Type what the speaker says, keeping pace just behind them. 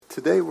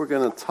Today we're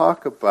going to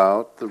talk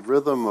about the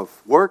rhythm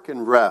of work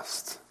and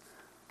rest.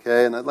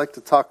 Okay, and I'd like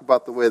to talk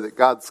about the way that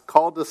God's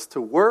called us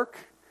to work,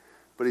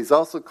 but He's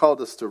also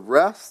called us to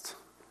rest.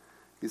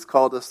 He's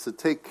called us to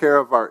take care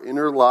of our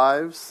inner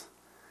lives.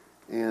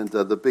 And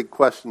the big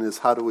question is,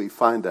 how do we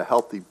find a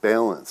healthy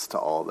balance to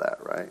all that,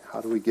 right? How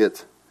do we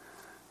get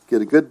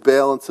a good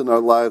balance in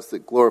our lives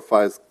that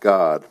glorifies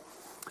God?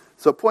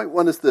 So point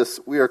one is this: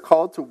 we are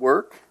called to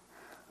work,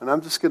 and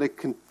I'm just going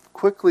to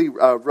quickly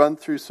run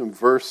through some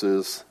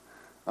verses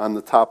on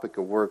the topic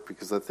of work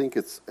because I think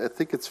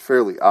it's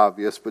fairly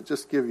obvious, but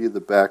just give you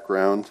the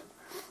background.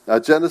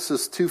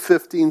 Genesis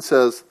 2:15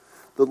 says,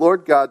 "The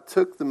Lord God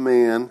took the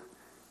man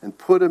and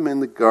put him in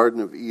the Garden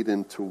of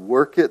Eden to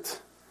work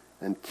it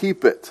and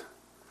keep it."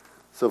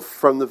 So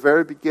from the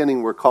very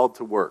beginning, we're called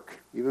to work.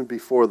 Even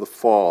before the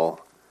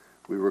fall,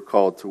 we were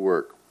called to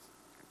work.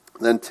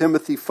 Then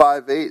Timothy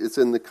 5:8 is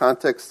in the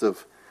context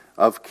of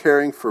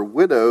caring for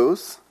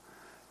widows.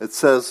 It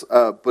says,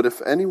 "But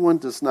if anyone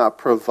does not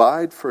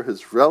provide for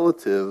his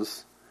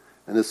relatives,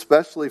 and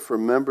especially for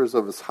members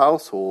of his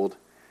household,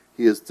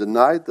 he is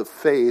denied the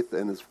faith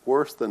and is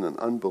worse than an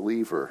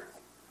unbeliever."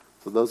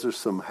 So those are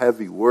some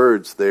heavy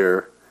words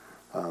there.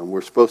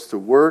 We're supposed to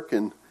work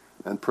and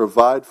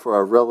provide for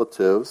our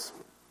relatives.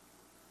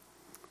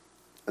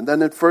 And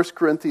then in 1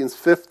 Corinthians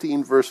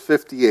 15, verse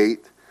 58,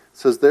 it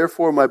says,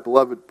 "Therefore, my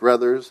beloved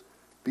brothers,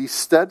 be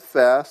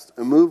steadfast,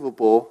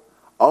 immovable,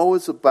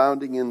 always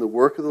abounding in the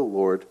work of the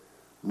Lord,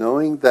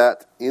 knowing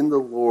that in the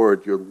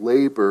Lord your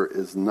labor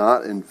is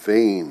not in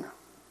vain."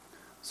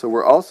 So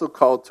we're also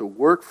called to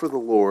work for the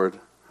Lord,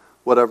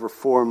 whatever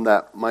form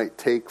that might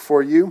take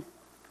for you.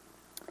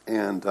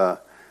 And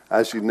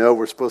as you know,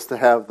 we're supposed to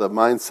have the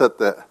mindset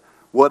that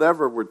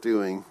whatever we're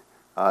doing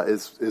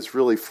is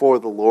really for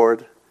the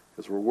Lord,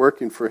 because we're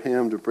working for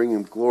Him to bring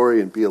Him glory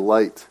and be a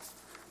light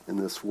in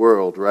this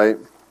world, right?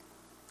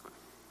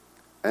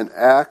 And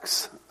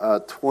Acts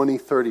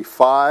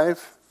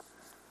 20:35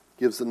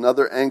 gives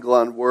another angle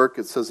on work.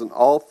 It says, "In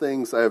all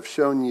things I have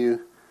shown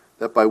you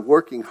that by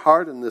working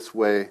hard in this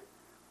way,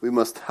 we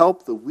must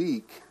help the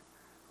weak.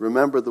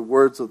 Remember the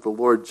words of the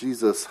Lord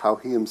Jesus, how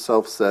He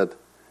Himself said,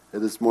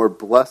 'It is more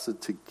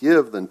blessed to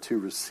give than to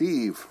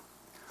receive.'"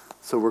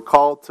 So we're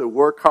called to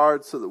work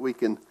hard so that we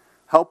can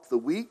help the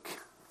weak.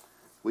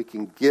 We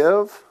can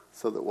give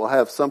so that we'll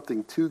have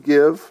something to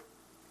give.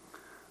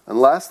 And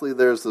lastly,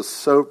 there's a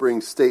sobering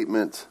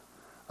statement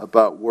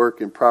about work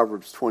in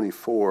Proverbs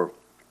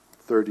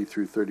 24:30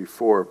 through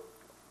 34.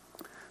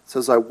 It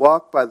says, "I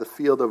walked by the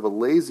field of a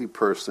lazy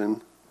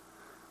person,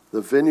 the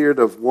vineyard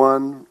of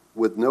one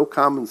with no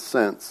common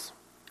sense.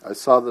 I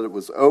saw that it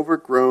was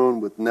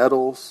overgrown with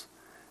nettles.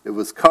 It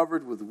was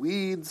covered with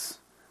weeds.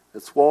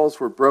 Its walls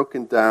were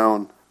broken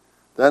down.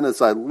 Then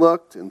as I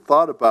looked and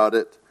thought about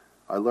it,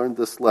 I learned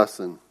this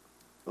lesson.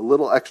 A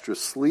little extra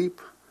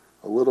sleep,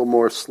 a little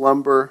more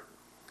slumber,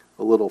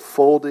 a little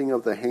folding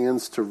of the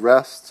hands to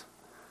rest,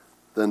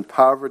 then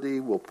poverty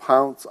will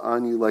pounce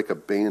on you like a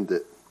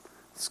bandit.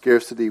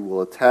 Scarcity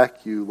will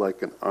attack you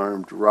like an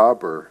armed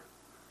robber."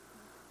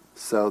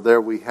 So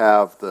there we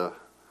have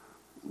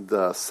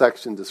the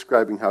section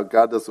describing how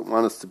God doesn't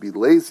want us to be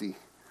lazy.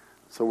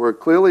 So we're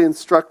clearly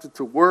instructed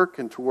to work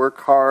and to work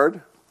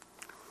hard.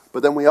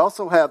 But then we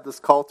also have this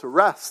call to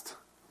rest.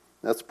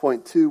 That's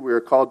point 2, we are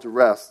called to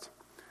rest.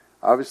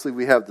 Obviously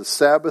we have the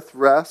Sabbath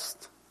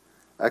rest,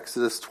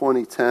 Exodus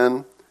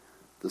 20:10.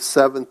 "The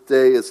seventh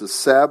day is a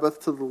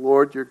Sabbath to the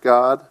Lord your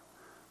God.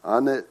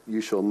 On it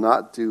you shall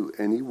not do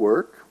any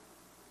work."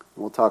 And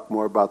we'll talk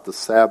more about the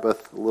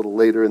Sabbath a little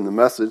later in the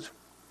message.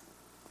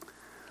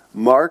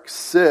 Mark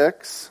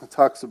 6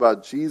 talks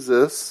about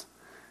Jesus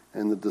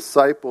and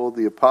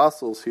the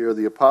apostles here.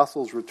 The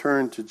apostles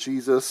returned to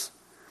Jesus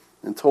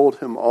and told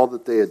him all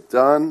that they had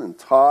done and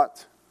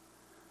taught.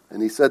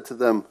 And he said to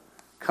them,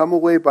 "Come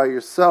away by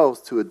yourselves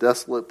to a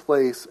desolate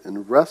place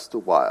and rest a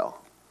while."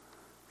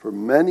 For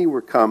many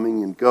were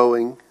coming and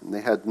going, and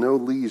they had no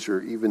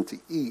leisure even to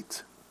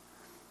eat.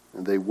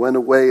 And they went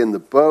away in the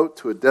boat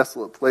to a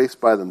desolate place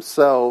by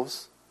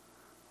themselves.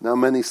 Now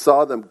many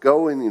saw them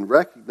going and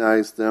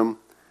recognized them,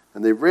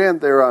 and they ran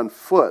there on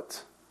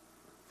foot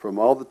from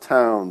all the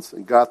towns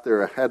and got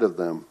there ahead of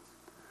them.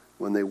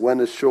 When they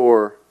went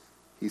ashore,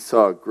 he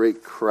saw a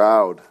great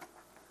crowd,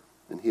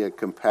 and he had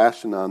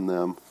compassion on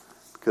them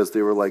because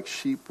they were like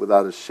sheep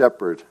without a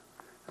shepherd,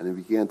 and he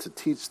began to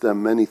teach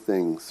them many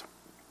things.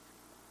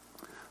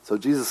 So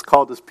Jesus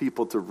called his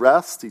people to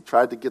rest. He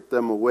tried to get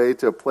them away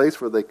to a place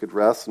where they could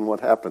rest, and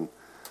what happened?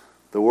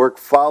 The work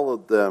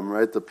followed them,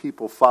 right? The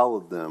people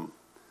followed them.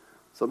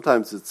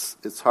 Sometimes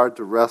it's hard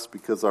to rest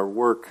because our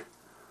work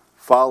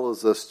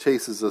follows us,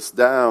 chases us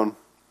down,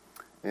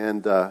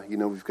 and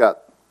we've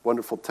got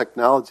wonderful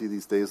technology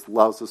these days that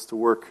allows us to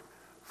work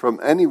from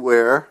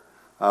anywhere,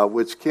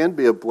 which can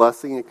be a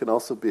blessing. It can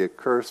also be a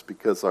curse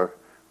because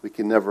we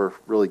can never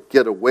really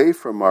get away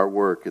from our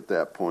work at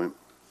that point.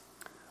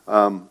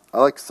 I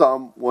like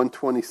Psalm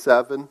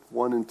 127,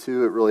 1 and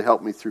 2. It really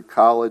helped me through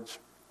college.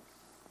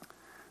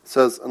 It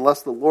says,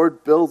 "Unless the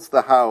Lord builds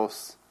the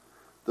house,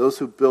 Those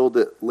who build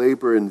it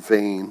labor in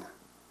vain.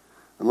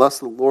 Unless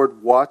the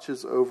Lord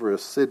watches over a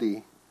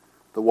city,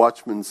 the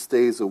watchman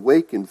stays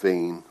awake in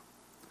vain.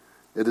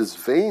 It is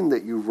vain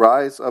that you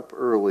rise up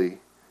early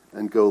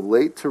and go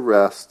late to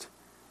rest,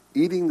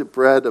 eating the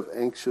bread of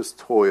anxious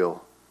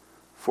toil,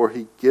 for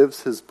he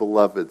gives his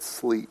beloved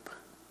sleep.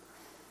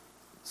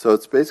 So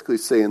it's basically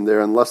saying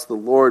there, unless the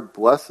Lord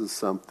blesses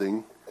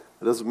something,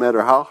 it doesn't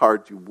matter how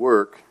hard you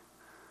work.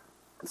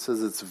 It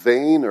says it's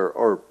vain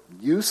or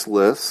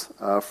useless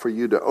for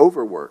you to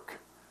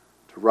overwork,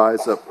 to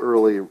rise up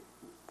early,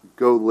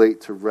 go late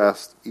to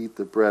rest, eat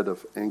the bread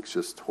of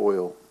anxious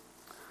toil.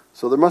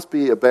 So there must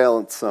be a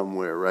balance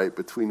somewhere, right,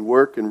 between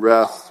work and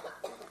rest.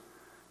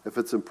 If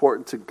it's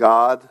important to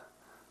God,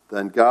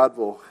 then God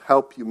will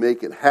help you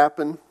make it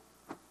happen.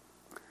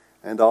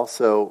 And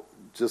also,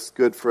 just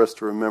good for us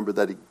to remember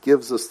that he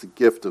gives us the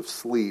gift of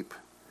sleep.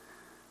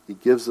 He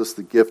gives us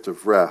the gift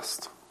of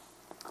rest.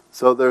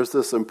 So there's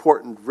this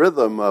important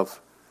rhythm of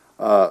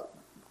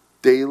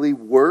daily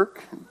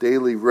work,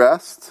 daily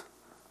rest,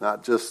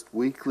 not just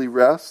weekly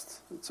rest.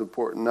 It's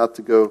important not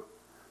to go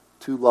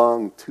too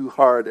long, too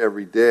hard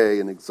every day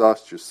and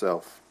exhaust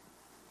yourself.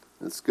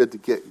 It's good to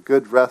get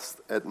good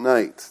rest at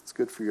night. It's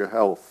good for your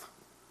health.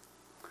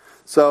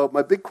 So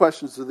my big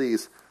questions are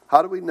these.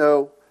 How do we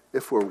know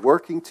if we're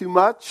working too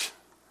much?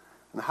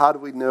 And how do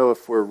we know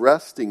if we're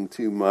resting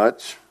too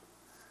much?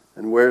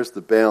 And where's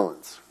the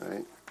balance,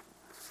 right?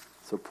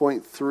 So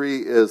point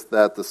 3 is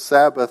that the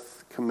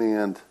Sabbath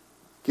command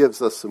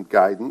gives us some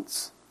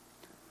guidance.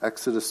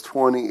 Exodus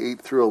 20,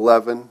 8 through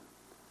 11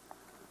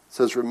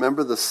 says,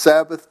 remember the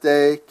Sabbath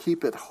day,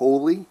 keep it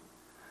holy.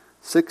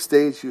 6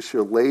 days you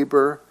shall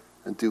labor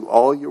and do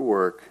all your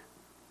work,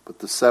 but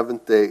the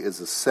 7th day is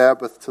a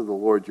Sabbath to the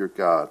Lord your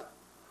God.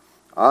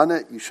 On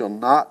it you shall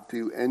not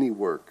do any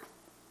work,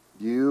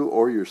 you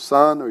or your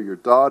son or your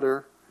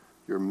daughter,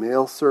 your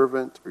male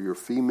servant or your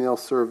female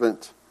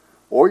servant,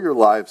 or your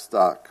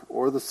livestock,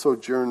 or the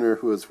sojourner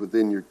who is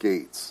within your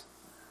gates.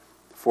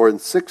 For in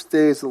 6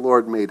 days the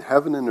Lord made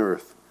heaven and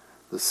earth,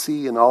 the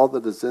sea and all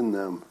that is in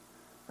them,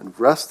 and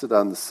rested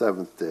on the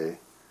 7th day.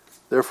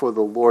 Therefore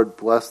the Lord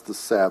blessed the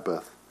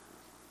Sabbath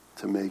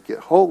to make it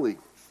holy.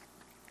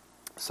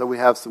 So we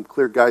have some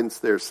clear guidance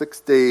there. 6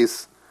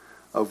 days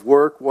of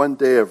work, 1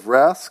 day of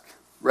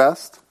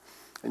rest.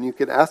 And you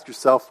can ask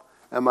yourself,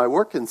 am I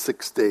working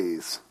 6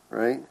 days,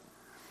 right?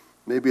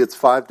 Maybe it's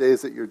 5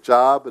 days at your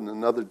job and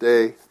another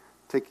day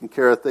taking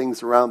care of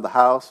things around the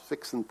house,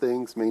 fixing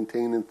things,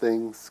 maintaining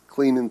things,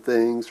 cleaning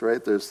things,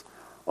 right? There's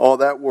all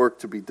that work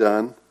to be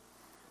done.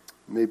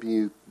 Maybe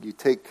you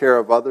take care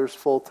of others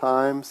full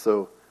time,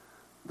 so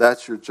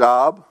that's your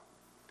job.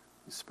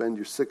 You spend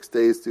your 6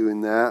 days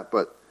doing that,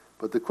 but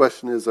the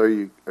question is, are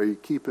you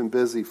keeping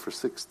busy for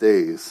 6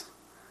 days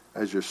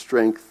as your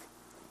strength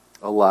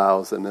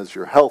allows and as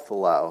your health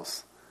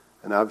allows?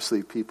 And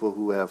obviously people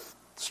who have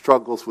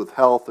struggles with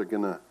health are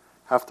going to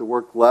have to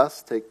work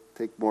less, take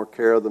more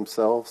care of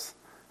themselves.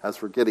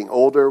 As we're getting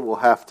older, we'll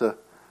have to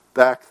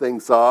back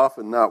things off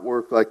and not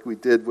work like we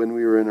did when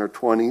we were in our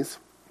 20s.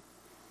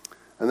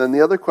 And then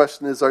the other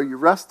question is, are you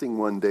resting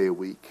 1 day a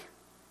week?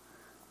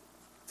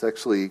 It's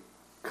actually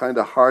kind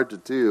of hard to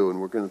do,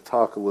 and we're going to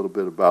talk a little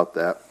bit about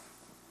that.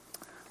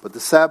 But the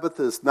Sabbath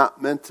is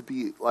not meant to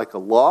be like a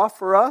law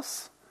for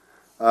us.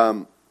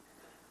 The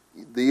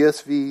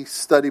ESV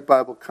Study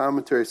Bible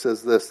Commentary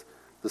says this: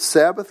 the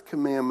Sabbath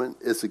commandment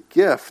is a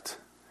gift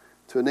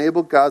to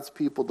enable God's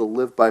people to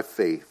live by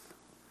faith,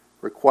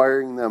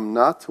 requiring them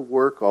not to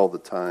work all the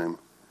time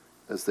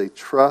as they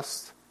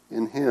trust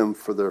in Him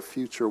for their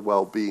future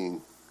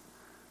well-being.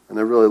 And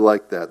I really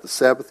like that. The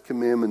Sabbath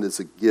commandment is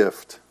a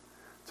gift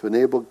to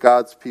enable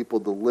God's people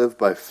to live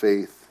by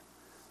faith,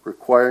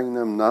 requiring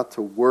them not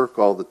to work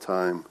all the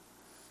time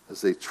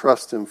as they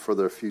trust Him for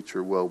their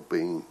future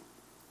well-being.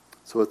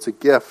 So it's a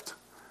gift.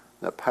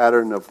 That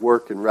pattern of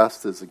work and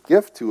rest is a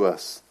gift to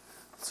us.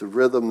 It's a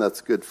rhythm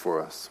that's good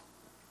for us.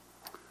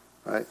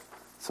 Right?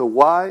 So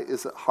why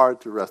is it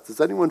hard to rest? Does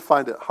anyone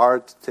find it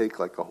hard to take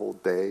like a whole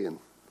day and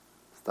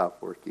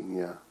stop working?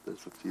 Yeah,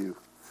 there's a few.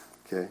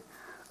 Okay.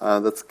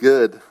 That's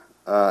good.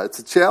 It's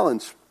a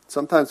challenge.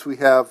 Sometimes we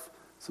have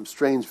some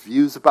strange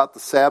views about the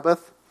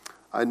Sabbath.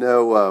 I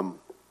know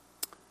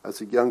as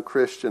a young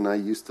Christian, I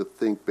used to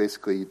think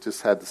basically you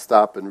just had to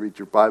stop and read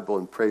your Bible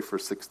and pray for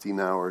 16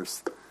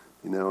 hours,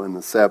 in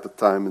the Sabbath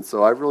time. And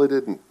so I really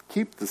didn't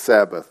keep the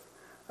Sabbath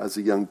as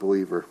a young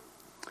believer.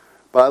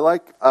 But I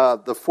like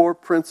the 4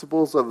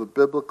 principles of a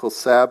biblical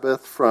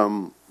Sabbath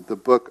from the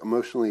book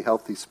Emotionally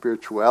Healthy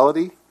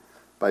Spirituality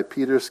by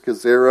Peter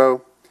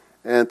Scazzero.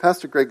 And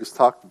Pastor Greg has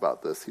talked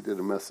about this. He did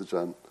a message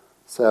on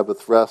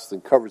Sabbath rest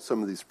and covered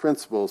some of these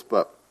principles,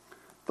 but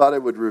thought I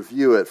would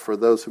review it for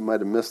those who might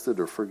have missed it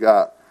or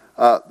forgot.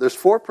 There's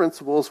 4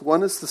 principles.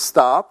 1 is to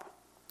stop.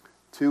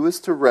 2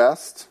 is to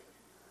rest.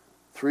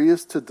 3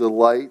 is to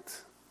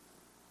delight.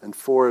 And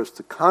 4 is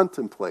to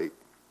contemplate.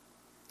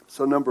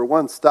 So number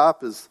 1,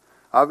 stop is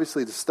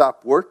obviously to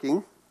stop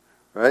working,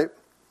 right?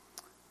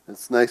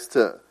 It's nice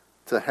to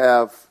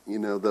have,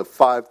 the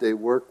 5-day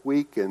work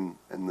week and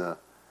the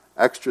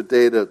extra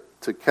day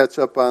to catch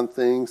up on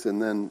things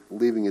and then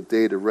leaving a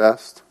day to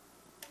rest.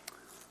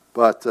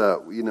 But,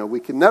 we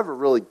can never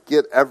really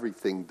get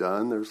everything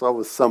done. There's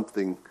always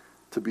something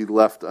to be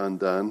left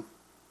undone.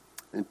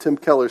 And Tim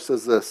Keller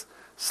says this,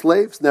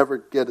 slaves never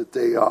get a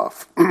day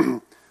off.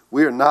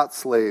 We are not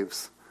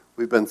slaves.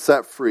 We've been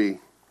set free.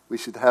 We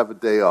should have a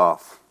day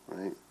off,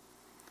 right?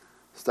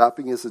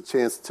 Stopping is a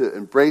chance to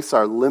embrace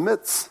our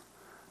limits.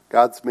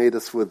 God's made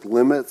us with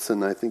limits,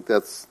 and I think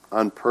that's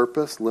on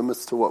purpose,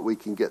 limits to what we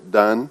can get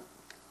done.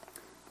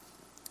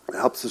 It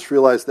helps us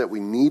realize that we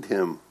need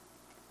Him.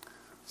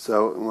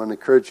 So I want to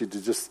encourage you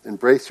to just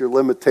embrace your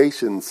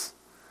limitations.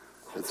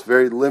 It's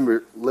very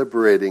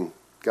liberating.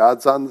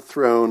 God's on the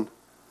throne,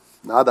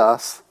 not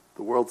us.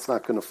 The world's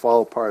not going to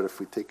fall apart if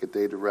we take a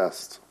day to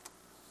rest.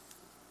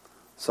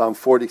 Psalm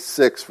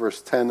 46,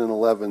 verse 10 and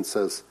 11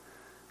 says,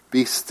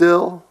 "Be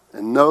still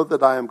and know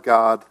that I am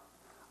God.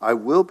 I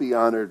will be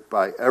honored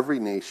by every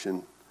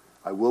nation.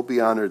 I will be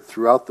honored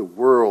throughout the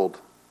world.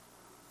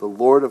 The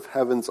Lord of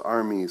heaven's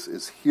armies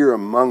is here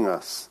among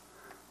us.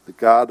 The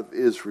God of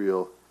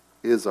Israel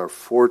is our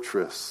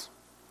fortress."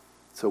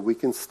 So we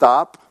can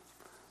stop.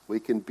 We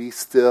can be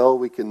still.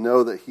 We can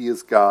know that He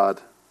is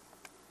God.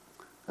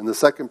 And the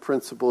second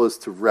principle is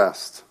to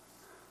rest.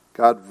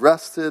 God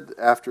rested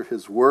after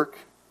His work.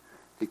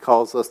 He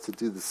calls us to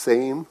do the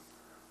same,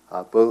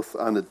 both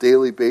on a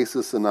daily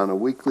basis and on a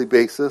weekly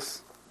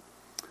basis.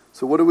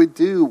 So what do we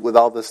do with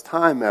all this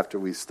time after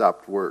we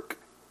stopped work?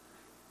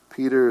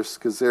 Peter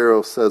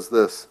Scazzero says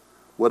this,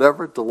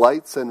 whatever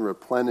delights and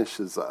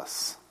replenishes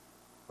us,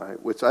 right?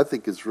 Which I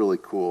think is really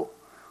cool.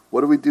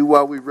 What do we do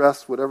while we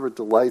rest? Whatever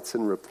delights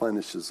and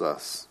replenishes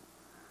us.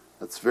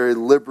 That's very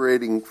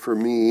liberating for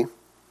me.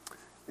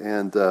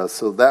 And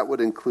so that would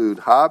include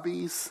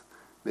hobbies,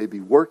 maybe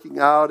working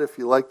out if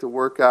you like to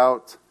work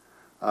out,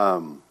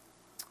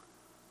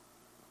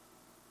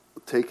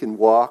 taking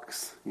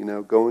walks,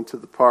 going to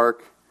the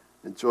park,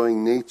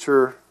 enjoying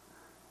nature,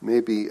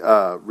 maybe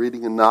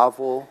reading a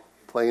novel,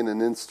 playing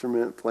an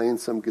instrument, playing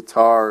some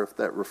guitar if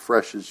that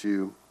refreshes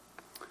you.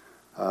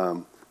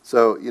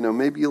 So,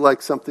 maybe you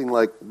like something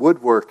like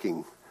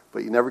woodworking,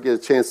 but you never get a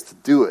chance to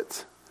do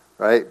it,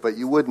 right? But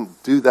you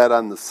wouldn't do that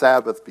on the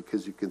Sabbath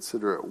because you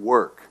consider it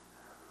work.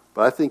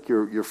 But I think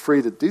you're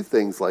free to do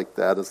things like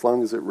that as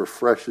long as it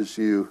refreshes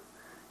you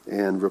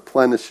and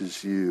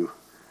replenishes you.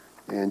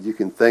 And you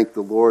can thank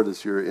the Lord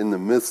as you're in the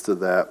midst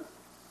of that.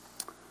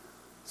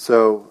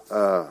 So,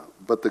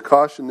 but the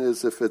caution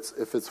is if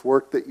it's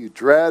work that you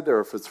dread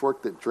or if it's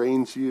work that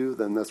drains you,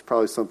 then that's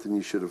probably something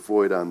you should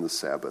avoid on the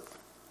Sabbath.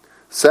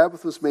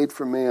 Sabbath was made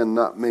for man,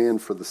 not man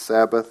for the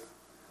Sabbath.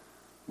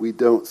 We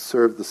don't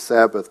serve the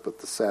Sabbath, but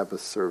the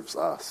Sabbath serves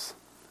us.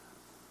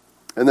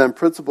 And then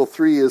principle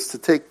 3 is to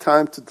take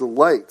time to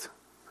delight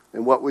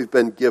in what we've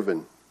been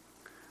given.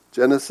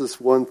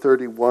 Genesis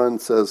 1:31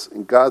 says,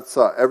 "And God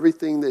saw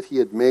everything that He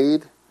had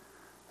made,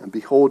 and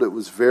behold, it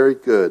was very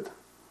good.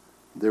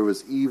 There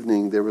was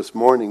evening, there was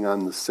morning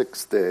on the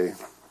 6th day."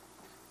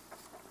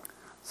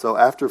 So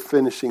after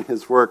finishing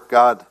His work,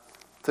 God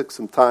took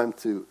some time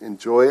to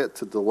enjoy it,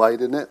 to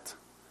delight in it.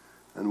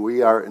 And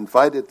we are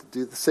invited to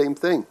do the same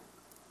thing.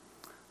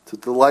 To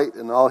delight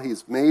in all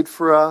He's made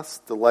for us,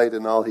 delight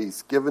in all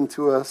He's given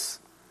to us,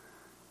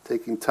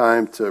 taking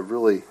time to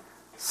really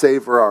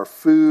savor our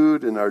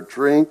food and our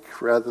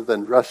drink rather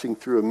than rushing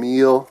through a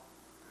meal,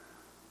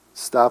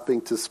 stopping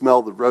to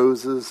smell the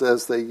roses,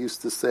 as they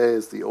used to say,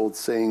 as the old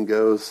saying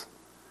goes,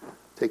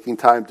 taking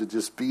time to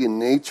just be in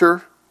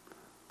nature,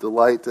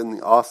 delight in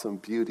the awesome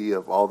beauty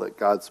of all that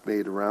God's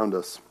made around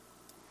us,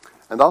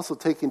 and also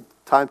taking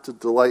time to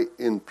delight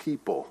in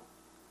people.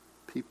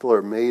 People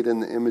are made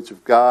in the image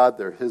of God.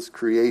 They're His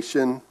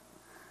creation,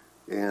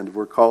 and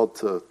we're called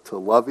to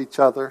love each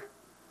other.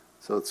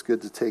 So it's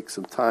good to take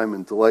some time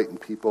and delight in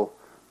people.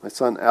 My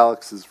son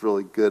Alex is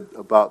really good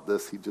about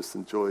this. He just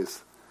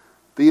enjoys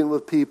being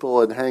with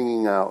people and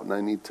hanging out, and I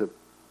need to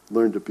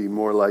learn to be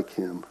more like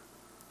him.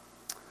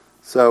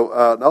 So,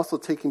 and also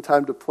taking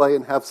time to play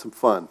and have some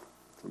fun,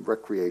 some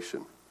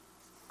recreation.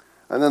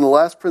 And then the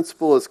last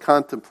principle is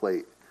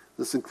contemplate.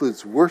 This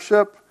includes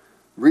worship,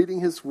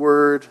 reading His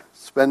Word,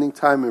 spending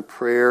time in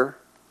prayer,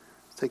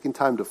 taking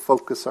time to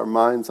focus our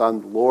minds on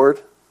the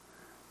Lord,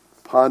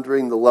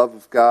 pondering the love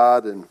of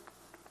God, and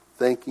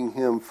thanking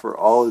Him for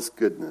all His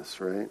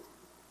goodness, right?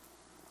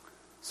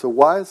 So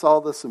why is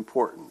all this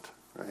important,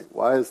 right?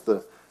 Why is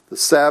the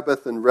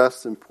Sabbath and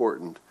rest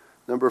important?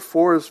 Number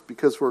 4 is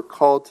because we're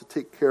called to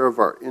take care of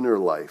our inner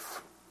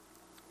life.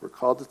 We're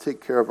called to take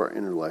care of our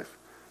inner life.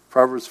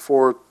 Proverbs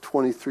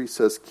 4:23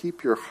 says,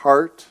 "Keep your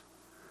heart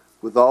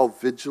with all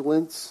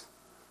vigilance,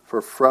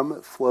 for from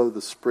it flow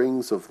the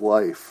springs of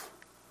life."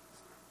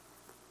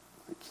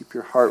 Keep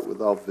your heart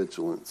with all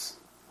vigilance.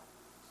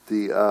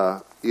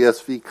 The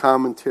ESV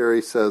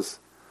commentary says,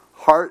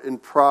 heart in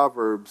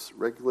Proverbs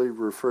regularly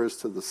refers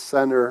to the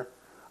center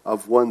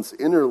of one's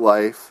inner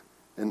life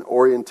and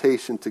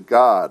orientation to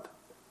God,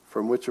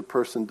 from which a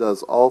person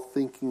does all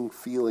thinking,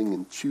 feeling,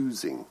 and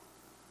choosing.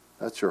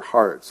 That's your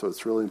heart, so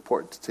it's really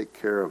important to take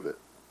care of it.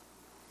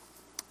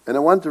 And I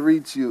wanted to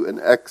read you an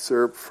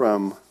excerpt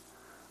from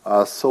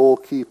Soul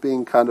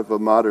Keeping, kind of a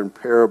modern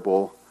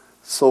parable,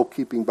 Soul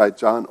Keeping by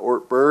John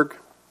Ortberg.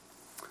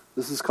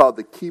 This is called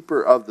The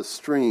Keeper of the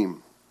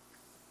Stream.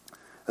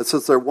 It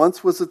says, there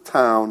once was a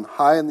town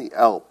high in the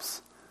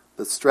Alps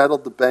that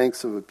straddled the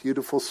banks of a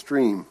beautiful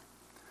stream.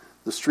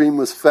 The stream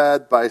was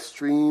fed by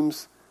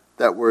streams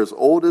that were as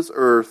old as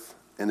earth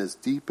and as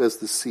deep as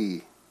the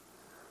sea.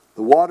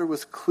 The water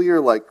was clear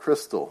like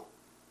crystal.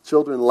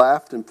 Children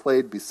laughed and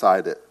played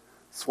beside it.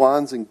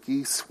 Swans and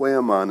geese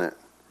swam on it.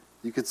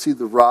 You could see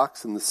the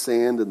rocks and the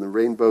sand and the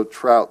rainbow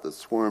trout that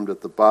swarmed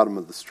at the bottom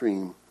of the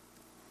stream.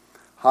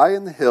 High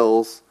in the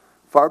hills,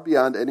 far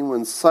beyond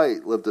anyone's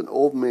sight, lived an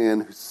old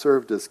man who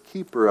served as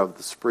keeper of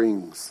the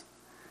springs.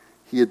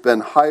 He had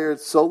been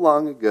hired so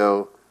long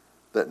ago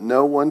that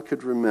no one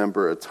could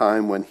remember a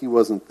time when he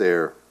wasn't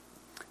there.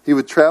 He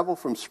would travel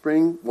from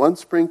one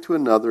spring to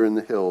another in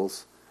the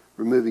hills,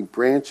 removing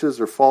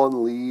branches or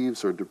fallen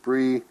leaves or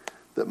debris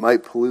that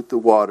might pollute the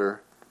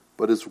water,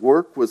 but his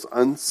work was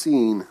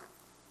unseen.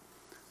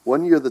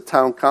 One year the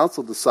town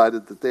council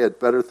decided that they had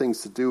better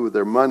things to do with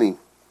their money.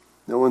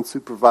 No one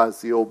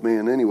supervised the old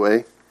man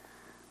anyway.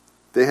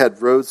 They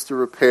had roads to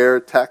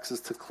repair,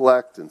 taxes to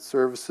collect, and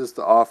services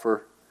to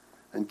offer,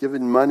 and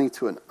giving money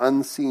to an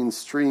unseen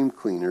stream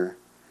cleaner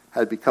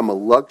had become a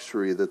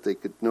luxury that they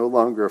could no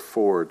longer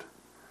afford.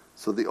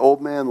 So the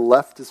old man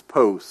left his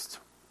post.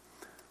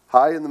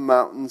 High in the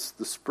mountains,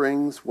 the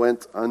springs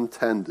went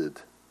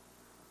untended.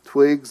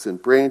 Twigs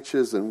and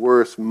branches and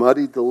worse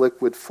muddied the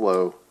liquid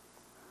flow.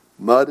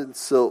 Mud and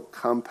silt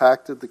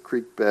compacted the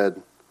creek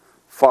bed.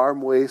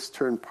 Farm waste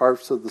turned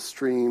parts of the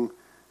stream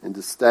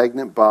into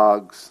stagnant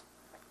bogs.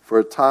 For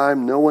a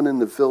time, no one in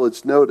the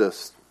village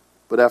noticed,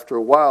 but after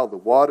a while, the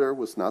water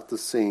was not the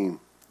same.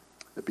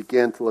 It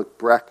began to look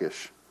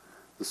brackish.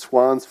 The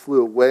swans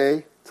flew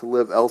away to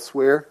live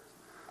elsewhere.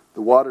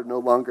 The water no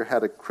longer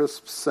had a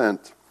crisp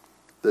scent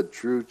that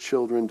drew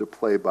children to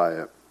play by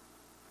it.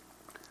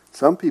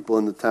 Some people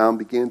in the town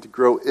began to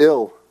grow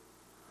ill.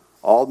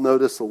 All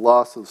noticed a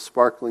loss of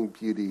sparkling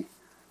beauty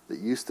that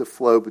used to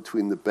flow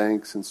between the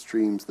banks and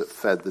streams that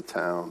fed the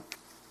town.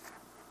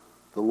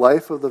 The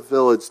life of the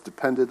village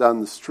depended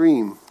on the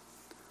stream.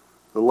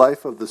 The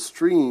life of the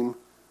stream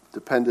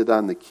depended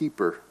on the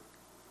keeper.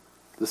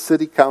 The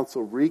city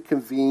council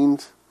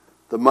reconvened.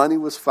 The money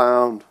was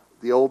found.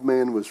 The old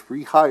man was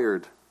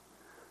rehired.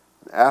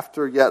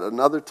 After yet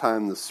another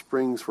time, the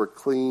springs were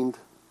cleaned.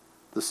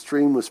 The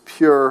stream was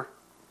pure.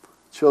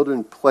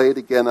 Children played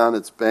again on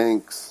its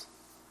banks.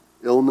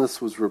 Illness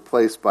was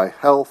replaced by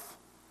health.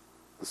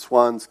 The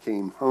swans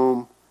came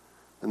home,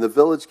 and the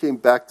village came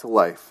back to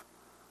life.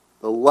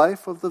 The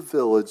life of the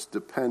village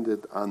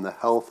depended on the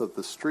health of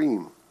the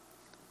stream.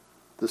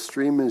 The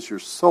stream is your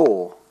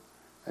soul,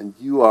 and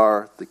you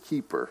are the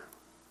keeper.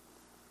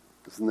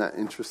 Isn't that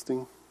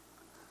interesting?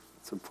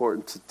 It's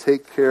important to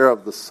take care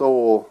of the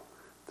soul.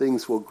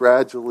 Things will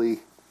gradually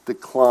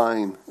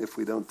decline if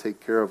we don't take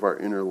care of our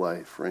inner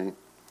life, right?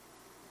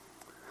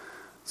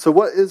 So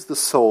what is the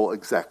soul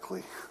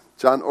exactly?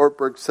 John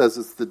Ortberg says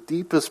it's the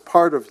deepest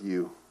part of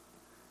you.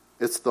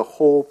 It's the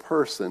whole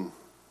person.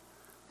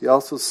 He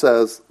also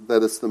says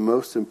that it's the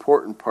most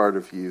important part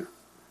of you,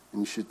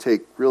 and you should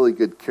take really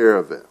good care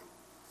of it,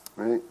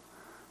 right?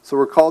 So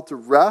we're called to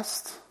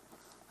rest.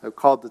 We're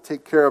called to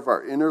take care of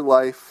our inner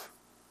life,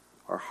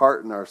 our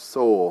heart, and our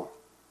soul.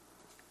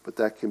 But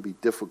that can be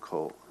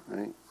difficult,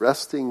 right?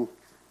 Resting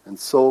and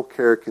soul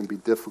care can be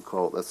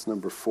difficult. That's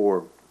number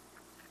 4.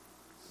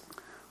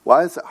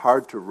 Why is it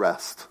hard to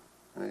rest,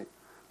 right?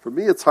 For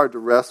me, it's hard to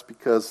rest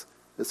because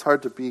it's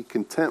hard to be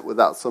content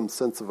without some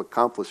sense of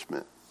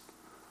accomplishment.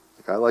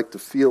 Like I like to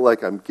feel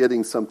like I'm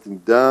getting something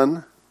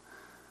done,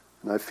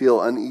 and I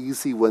feel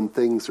uneasy when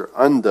things are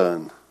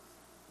undone.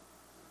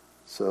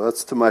 So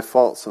that's to my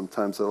fault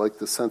sometimes. I like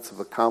the sense of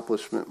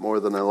accomplishment more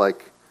than I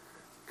like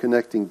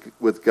connecting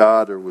with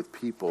God or with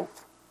people.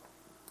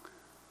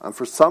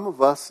 For some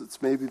of us,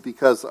 it's maybe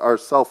because our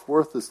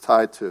self-worth is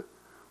tied to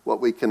what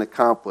we can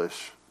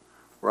accomplish.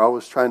 We're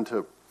always trying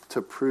to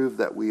prove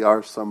that we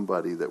are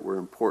somebody, that we're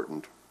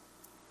important.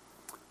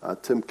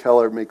 Tim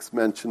Keller makes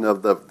mention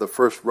of the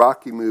first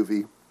Rocky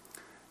movie.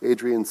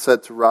 Adrian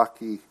said to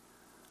Rocky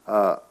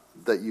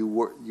that you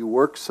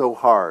work so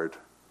hard,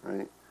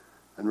 right?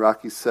 And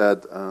Rocky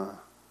said,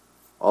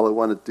 all I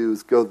want to do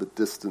is go the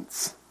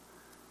distance.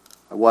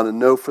 I want to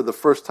know for the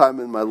first time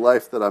in my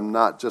life that I'm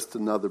not just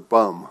another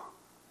bum.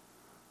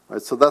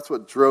 Right? So that's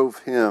what drove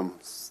him.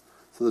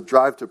 So the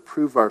drive to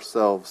prove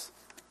ourselves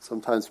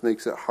sometimes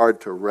makes it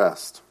hard to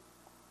rest.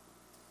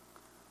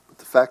 But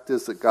the fact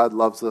is that God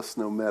loves us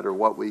no matter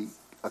what we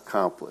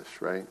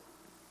accomplish, right?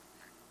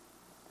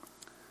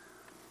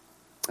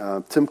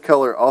 Tim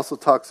Keller also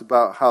talks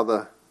about how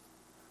the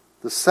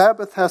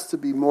Sabbath has to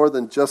be more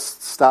than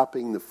just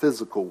stopping the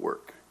physical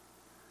work.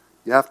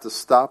 You have to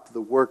stop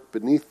the work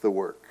beneath the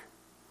work.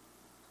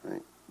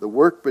 Right? The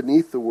work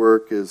beneath the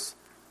work is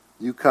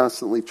you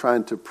constantly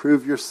trying to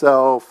prove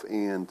yourself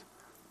and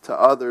to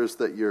others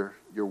that you're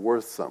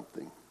worth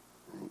something.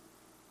 Right?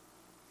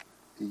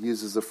 He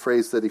uses a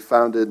phrase that he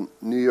found in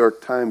New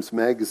York Times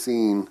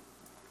Magazine,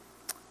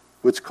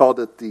 which called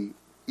it the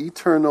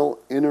eternal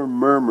inner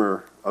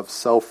murmur of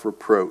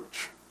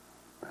self-reproach.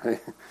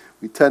 Right?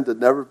 We tend to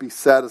never be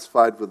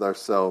satisfied with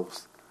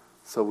ourselves,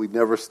 so we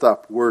never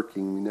stop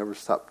working, we never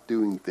stop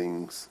doing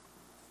things.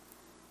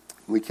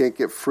 We can't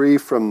get free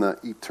from the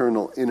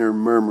eternal inner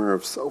murmur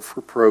of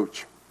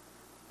self-reproach.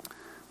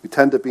 We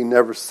tend to be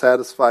never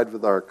satisfied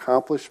with our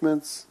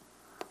accomplishments.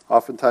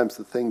 Oftentimes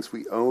the things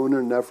we own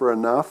are never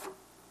enough.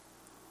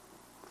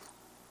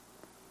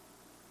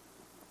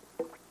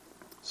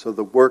 So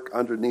the work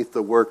underneath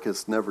the work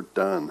is never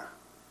done.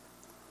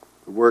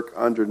 The work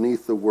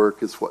underneath the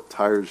work is what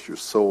tires your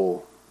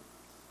soul.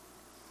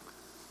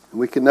 And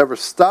we can never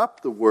stop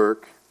the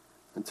work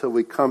until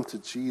we come to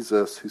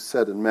Jesus, who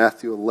said in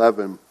Matthew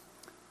 11,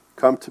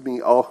 "Come to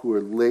me, all who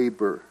are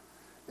labor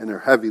and are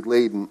heavy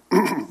laden.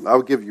 I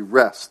will give you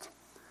rest.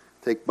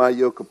 Take my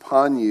yoke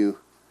upon you.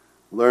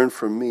 Learn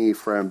from me,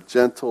 for I am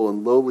gentle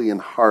and lowly in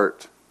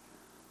heart,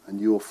 and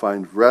you will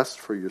find rest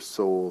for your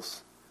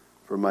souls.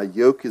 For my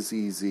yoke is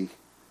easy,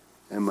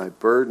 and my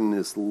burden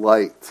is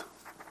light."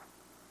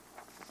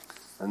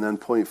 And then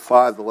point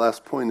 5, the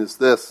last point is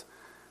this.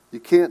 You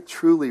can't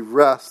truly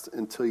rest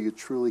until you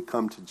truly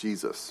come to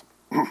Jesus.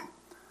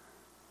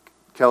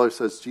 Keller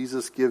says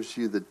Jesus gives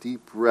you the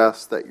deep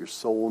rest that your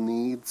soul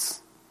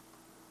needs,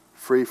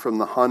 free from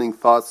the haunting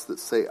thoughts that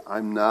say,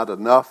 I'm not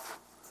enough,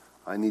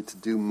 I need to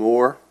do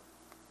more.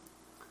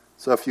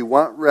 So if you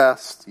want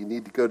rest, you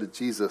need to go to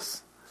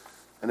Jesus.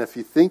 And if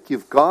you think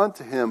you've gone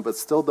to him but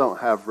still don't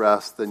have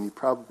rest, then you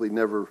probably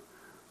never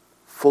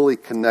fully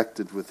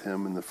connected with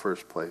him in the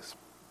first place.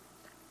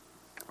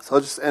 So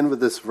I'll just end with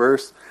this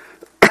verse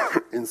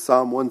in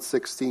Psalm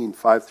 116,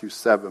 5 through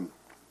 7.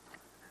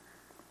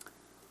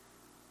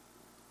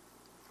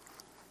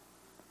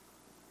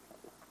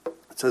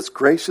 It says,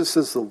 "Gracious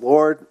is the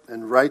Lord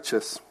and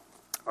righteous.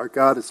 Our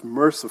God is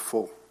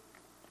merciful.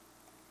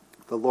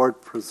 The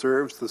Lord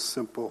preserves the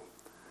simple.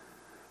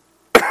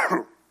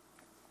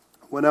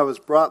 When I was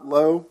brought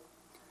low,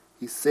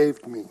 he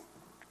saved me.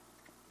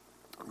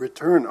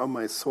 Return, O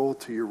my soul,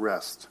 to your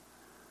rest.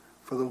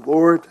 For the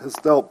Lord has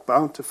dealt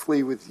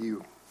bountifully with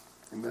you."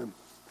 Amen.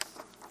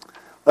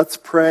 Let's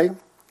pray,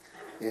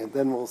 and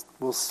then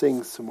we'll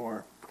sing some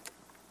more.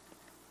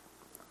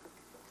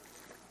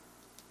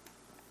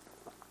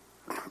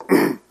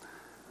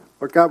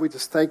 Lord God, we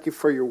just thank you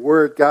for your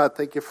word. God,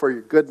 thank you for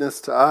your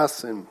goodness to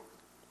us, and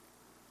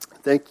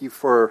thank you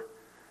for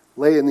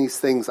laying these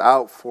things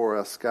out for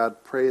us.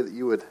 God, pray that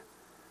you would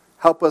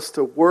help us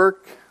to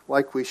work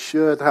like we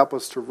should, help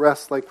us to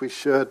rest like we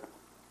should,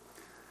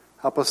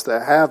 help us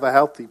to have a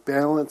healthy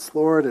balance,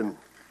 Lord, and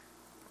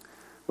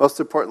most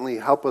importantly,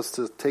 help us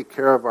to take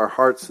care of our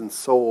hearts and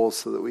souls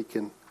so that we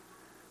can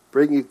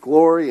bring you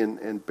glory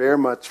and bear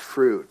much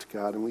fruit,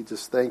 God. And we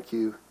just thank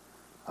you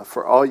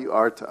for all you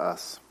are to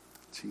us.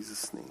 In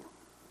Jesus' name.